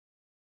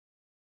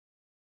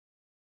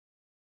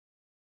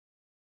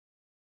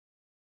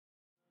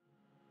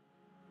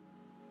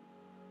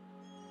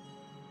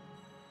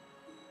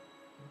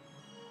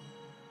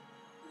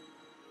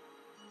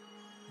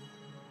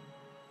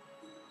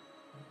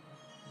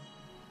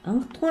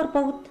Анхдугаар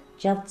Богд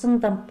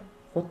Жавзандамба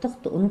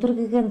хутагт Өндөр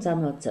Гэгээн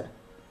Занабазар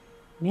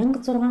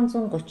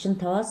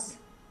 1635-аас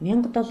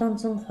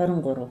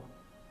 1723.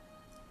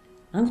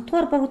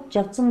 Анхдугаар Богд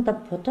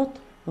Жавзандамба хутагт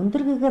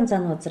Өндөр Гэгээн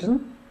Занабазар нь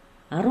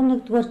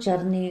 11-р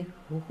жарны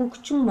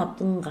хөхөгчин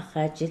модон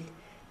гахай жил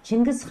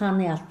Чингис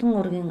хааны алтан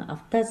ургийн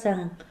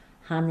Автасан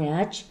хааны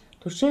аж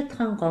Түшээд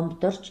хаан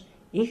гомдорж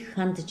их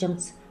ханд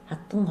жамц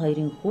хатган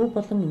хоёрын хүү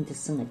болон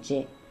мэндэлсэн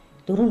ажээ.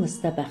 4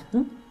 настай байхад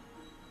нь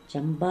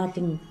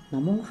Жамбалын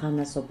намун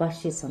хаанаас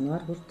Убааши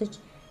санаар хүртэж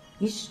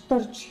иш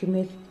дорж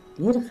химээх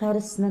нэр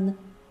хайрлсан нь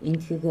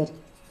энэхээр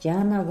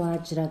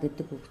Zanabazar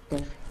гэдэг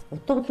үгтэй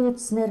утга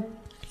дүүцснээр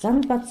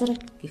Zanabazar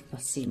гэх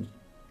болсон юм.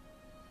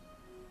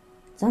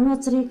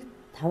 Zanabazarыг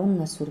 5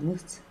 нас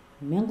хүрмэгц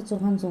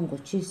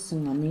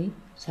 1639 оны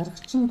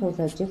шаргачин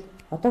туулайжил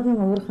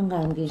одоогийн Уурханга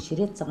аймгийн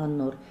Ширээд цагаан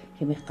нуур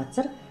хэмээх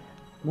газар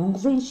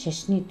Монголын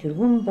шашны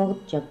тэргүүн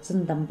Богд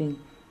Жавзандамбын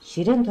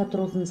ширээн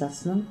тодруулан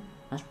залсан нь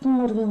алтан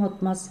ургийн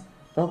удмаас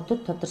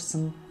Богдод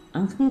тодорсон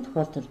анхны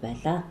тохиолдол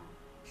байлаа.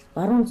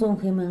 Баруун зуун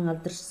хэмээн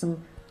алдаршсан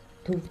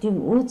төвдийн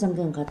үе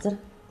зангийн газар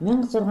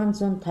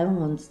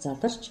 1650 онд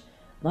заларч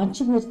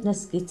Ванчин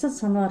эрднээс гицэл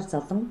санаар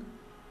залан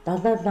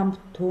далай ламб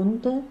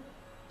түүнд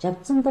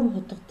Жавзандам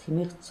хутагт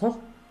хэмээх цол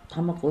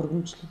тамга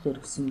өргөмжлөл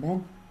өргөсөн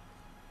байна.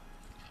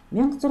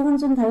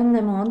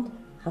 1658 онд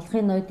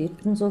халахын ноёд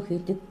Эрдэнэ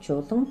хийдэд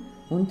чуулан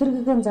Өндөр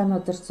Гэгээн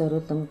Занабазар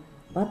зориулан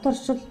бат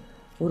оршил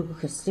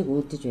өргөх ёслыг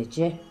үүдэж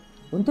байжээ.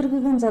 Өндөр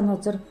Гэгээн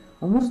Занабазар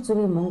умар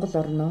зүгийн Монгол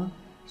орноо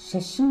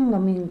шашин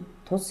номын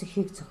тус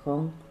ихийг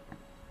зохион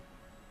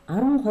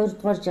 12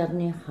 дугаар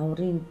жарны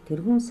хаврын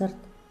тэргүүн сард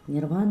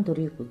нирван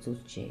дүрийг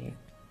үзүүлжээ.